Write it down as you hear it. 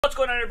What's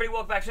going on, everybody?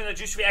 Welcome back to another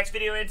JUICEfromtheBOX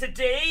video. In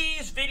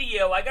today's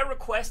video, I got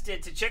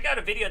requested to check out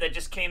a video that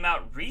just came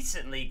out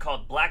recently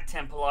called Black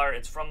Templar.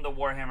 It's from the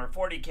Warhammer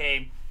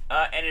 40K,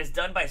 and it's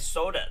done by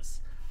SODAZ.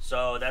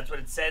 So that's what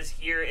it says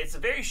here. It's a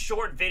very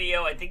short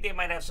video. I think they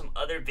might have some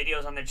other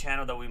videos on their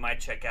channel that we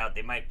might check out.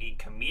 They might be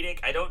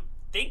comedic. I don't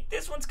think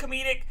this one's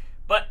comedic,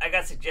 but I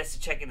got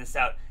suggested checking this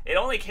out. It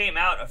only came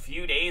out a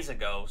few days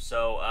ago,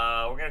 so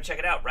we're going to check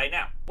it out right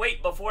now.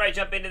 Wait, before I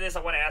jump into this,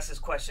 I want to ask this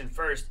question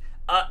first.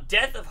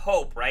 Death of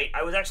Hope, right?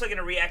 I was actually going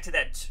to react to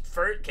that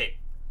first. Okay,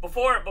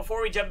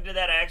 before we jump into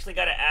that, I actually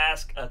got to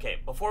ask. Okay,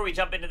 before we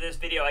jump into this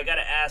video, I got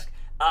to ask.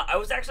 I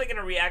was actually going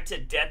to react to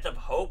Death of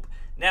Hope.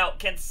 Now,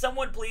 can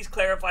someone please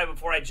clarify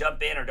before I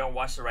jump in or don't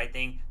watch the right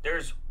thing?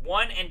 There's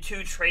 1 and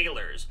 2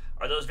 trailers.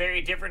 Are those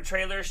very different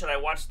trailers? Should I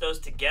watch those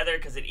together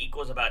because it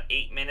equals about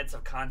 8 minutes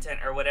of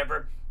content or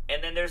whatever?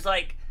 And then there's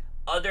like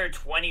other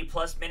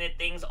 20+ minute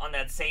things on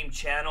that same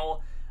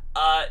channel.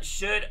 I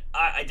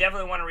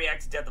definitely want to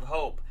react to Death of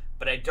Hope,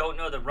 but I don't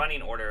know the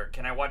running order.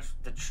 Can I watch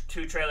the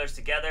 2 trailers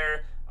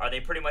together? Are they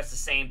pretty much the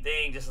same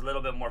thing, just a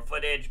little bit more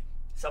footage?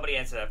 Somebody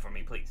answer that for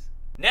me, please.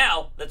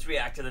 Now, let's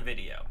react to the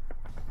video.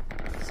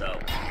 So,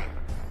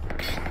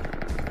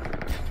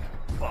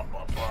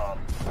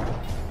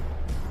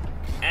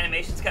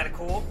 animation's kind of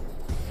cool.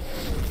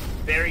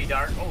 Very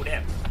dark. Oh,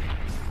 damn.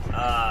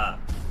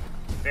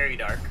 Very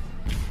dark.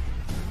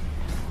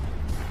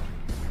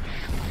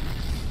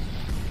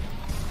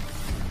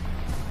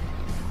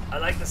 I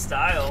like the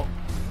style.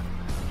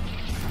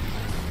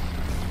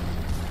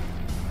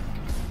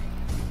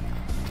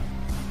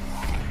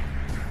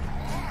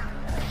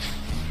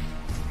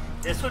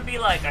 This would be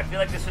like, I feel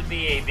like this would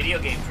be a video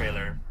game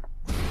trailer.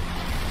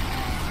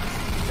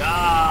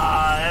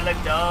 Ah, that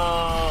looked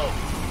dope.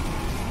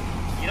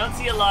 You don't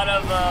see a lot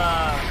of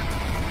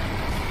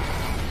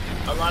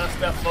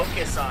stuff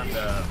focus on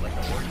the, like,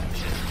 the origin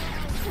shit.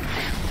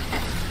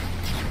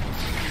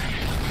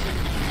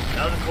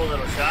 That was a cool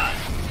little shot.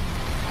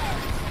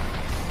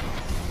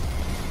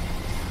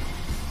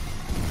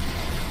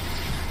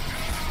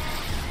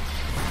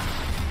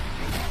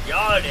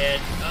 Y'all are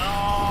dead.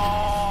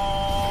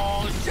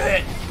 Oh,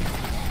 shit.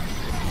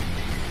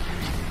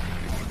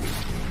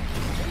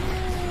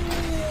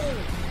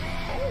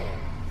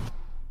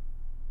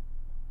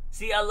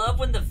 See, I love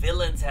when the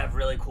villains have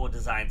really cool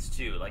designs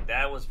too. Like,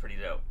 that was pretty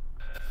dope.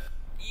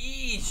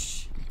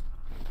 Yeesh.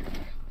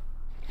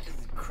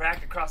 Just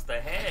crack across the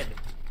head.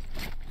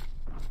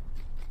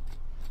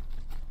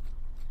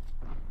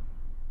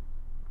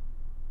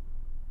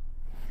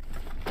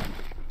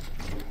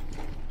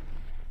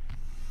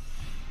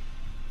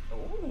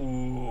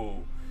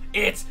 Ooh.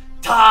 It's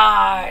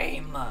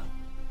time!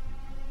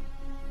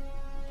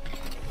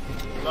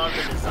 Love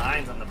the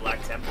designs on the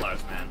Black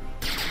Templars, man.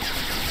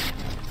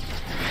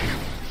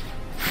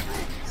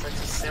 Such a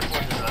simple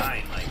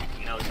design, like,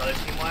 you know, color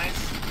scheme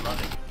wise,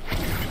 love it.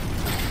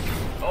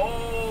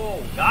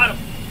 Oh, got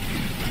him.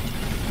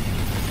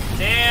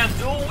 Damn,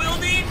 dual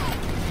wielding?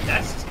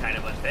 That's just kind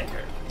of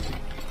unfair.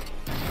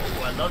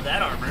 Oh, I love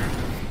that armor.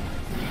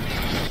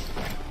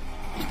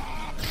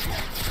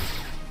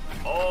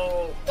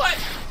 Oh, what?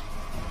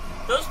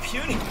 Those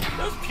puny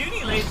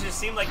lasers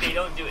seem like they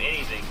don't do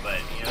anything, but,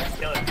 you know, it's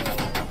killer cool.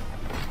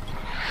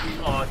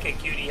 Oh, okay,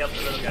 cutie, help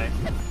the little guy.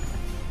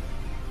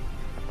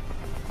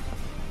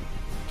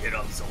 Get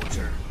up,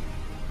 soldier.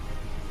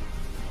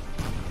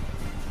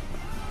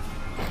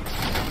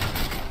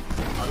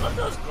 I love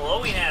those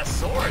glowing ass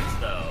swords,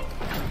 though.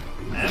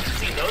 I haven't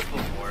seen those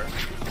before.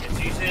 It's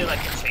usually like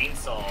a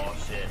chainsaw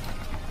shit.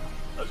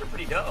 Those are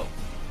pretty dope.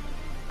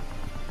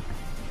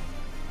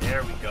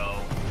 There we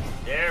go.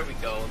 There we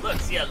go. Look,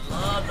 see, I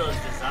love those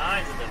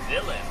designs of the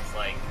villains.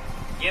 Like,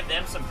 give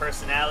them some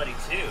personality,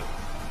 too.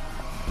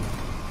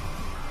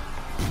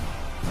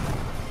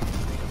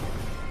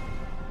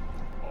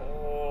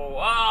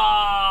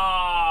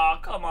 Oh,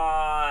 come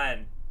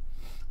on.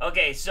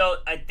 Okay, so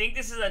I think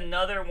this is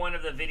another one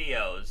of the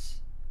videos.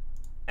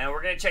 And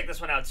we're going to check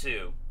this one out,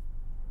 too.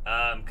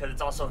 Because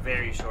it's also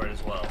very short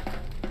as well.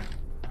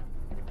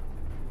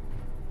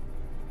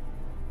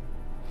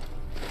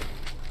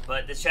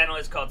 But this channel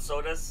is called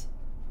SODAZ.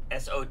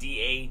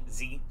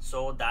 S-O-D-A-Z.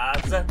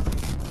 SODAZ.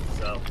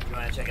 So, if you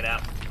want to check it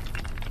out.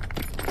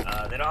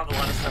 They don't have a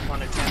lot of stuff on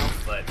their channel,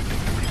 but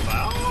pretty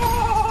fun.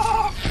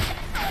 Oh!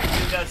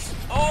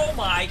 Oh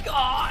my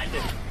god!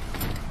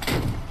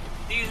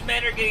 These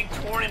men are getting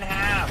torn in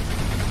half.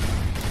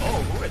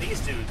 Oh, who are these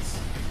dudes?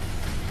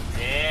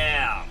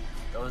 Damn.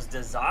 Those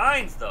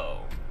designs,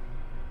 though.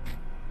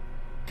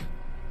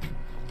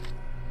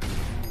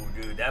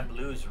 Ooh, dude, that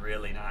blue's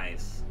really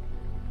nice.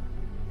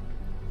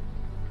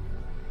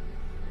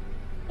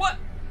 What?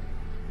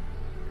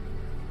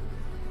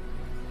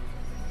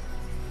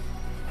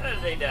 How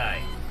did they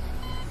die?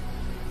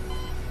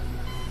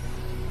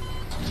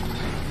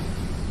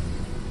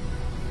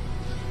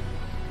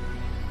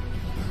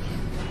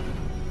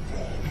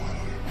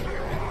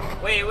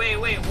 Wait,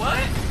 what?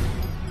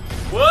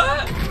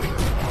 What?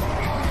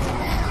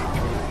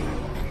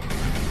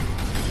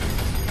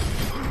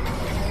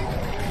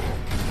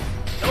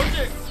 Those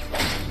are...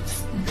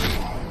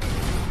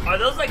 Are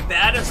those like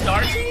bad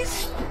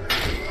Astartes?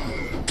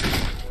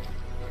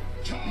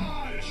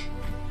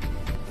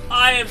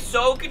 I am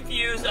so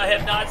confused. I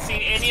have not seen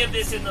any of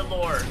this in the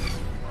lore.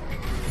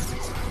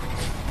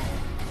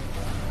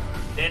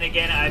 Then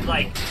again, I've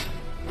like,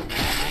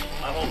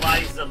 my whole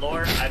body's the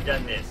lore. I've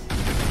done this.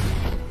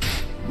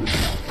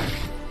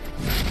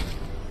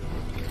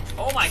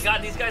 Oh my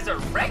god, these guys are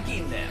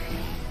wrecking them.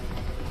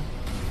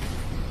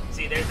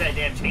 See, there's that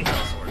damn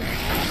chainsaw sword.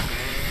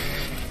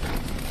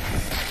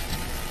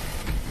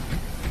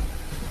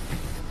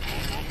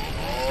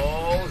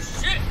 Oh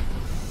shit!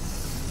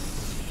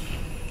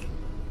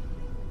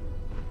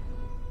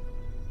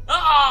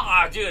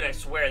 Ah, dude, I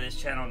swear this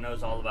channel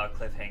knows all about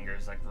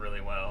cliffhangers like really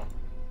well.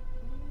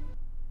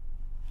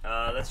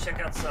 Let's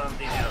check out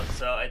something else.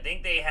 So I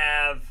think they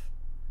have.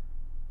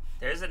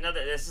 There's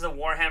another. This is a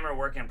Warhammer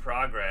work in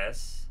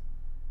progress.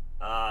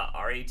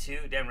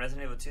 RE2, damn,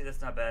 Resident Evil 2.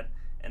 That's not bad.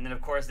 And then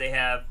of course they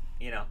have,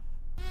 you know.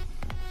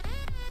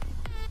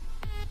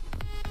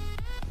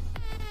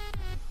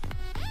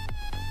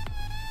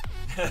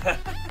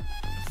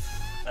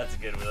 That's a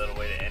good little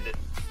way to end it.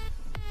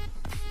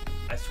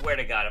 I swear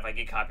to God, if I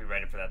get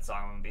copyrighted for that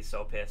song, I'm gonna be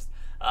so pissed.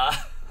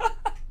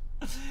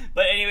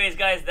 But anyways,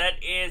 guys,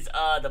 that is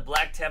the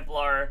Black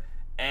Templar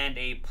and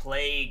a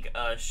Plague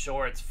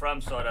shorts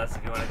from SODAZ.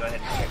 If you want to go ahead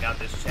and check out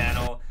this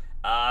channel,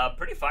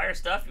 pretty fire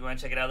stuff. You want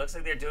to check it out? Looks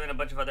like they're doing a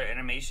bunch of other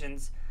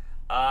animations.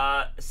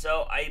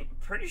 So I'm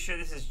pretty sure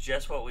this is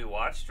just what we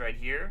watched right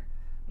here.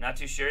 Not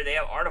too sure. They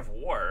have Art of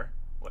War.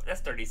 What?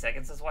 That's 30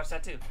 seconds. Let's watch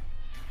that too.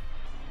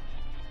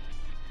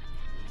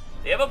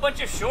 They have a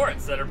bunch of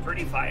shorts that are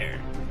pretty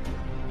fire.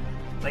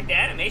 Like, the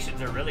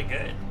animations are really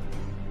good.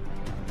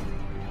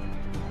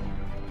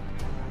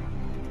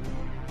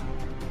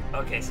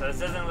 Okay, so this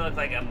doesn't look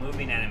like a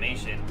moving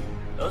animation.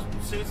 Those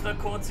suits look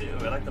cool too.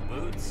 I like the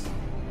boots.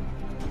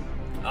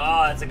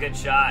 Oh, that's a good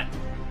shot.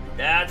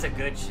 That's a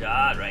good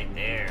shot right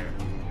there.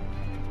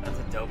 That's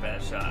a dope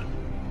ass shot.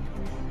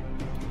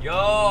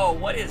 Yo,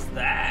 what is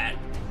that?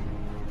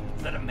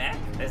 Is that a mech?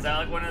 Is that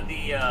like one of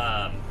the,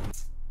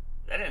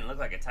 that didn't look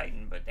like a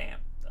Titan, but damn,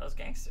 that was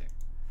gangster.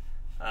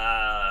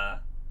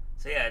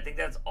 So yeah, I think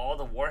that's all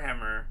the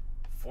Warhammer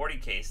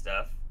 40K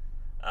stuff.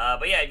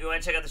 But yeah, if you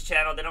want to check out this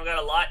channel, they don't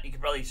got a lot. You can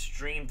probably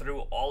stream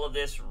through all of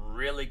this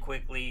really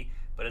quickly,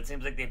 but it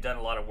seems like they've done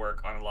a lot of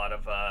work on a lot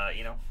of,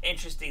 you know,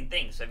 interesting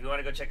things. So if you want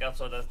to go check out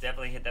SODAZ,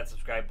 definitely hit that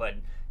subscribe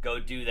button. Go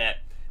do that.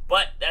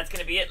 But that's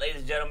going to be it,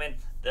 ladies and gentlemen.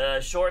 The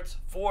shorts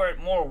for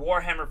more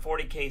Warhammer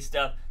 40K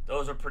stuff,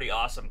 those are pretty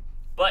awesome.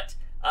 But,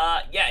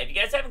 yeah, if you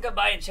guys haven't come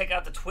by and check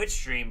out the Twitch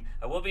stream,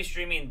 I will be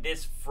streaming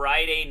this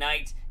Friday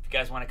night. If you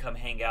guys want to come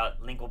hang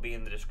out, link will be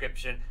in the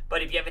description.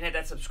 But if you haven't hit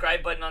that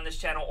subscribe button on this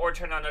channel or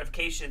turn on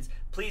notifications,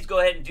 please go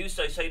ahead and do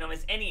so you don't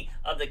miss any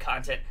of the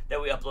content that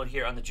we upload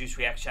here on the Juice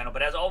Reacts channel.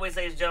 But as always,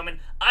 ladies and gentlemen,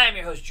 I am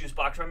your host,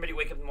 JUICEbox. Remember to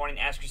wake up in the morning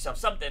and ask yourself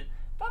something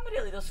about my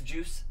daily dose of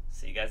juice.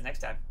 See you guys next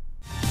time.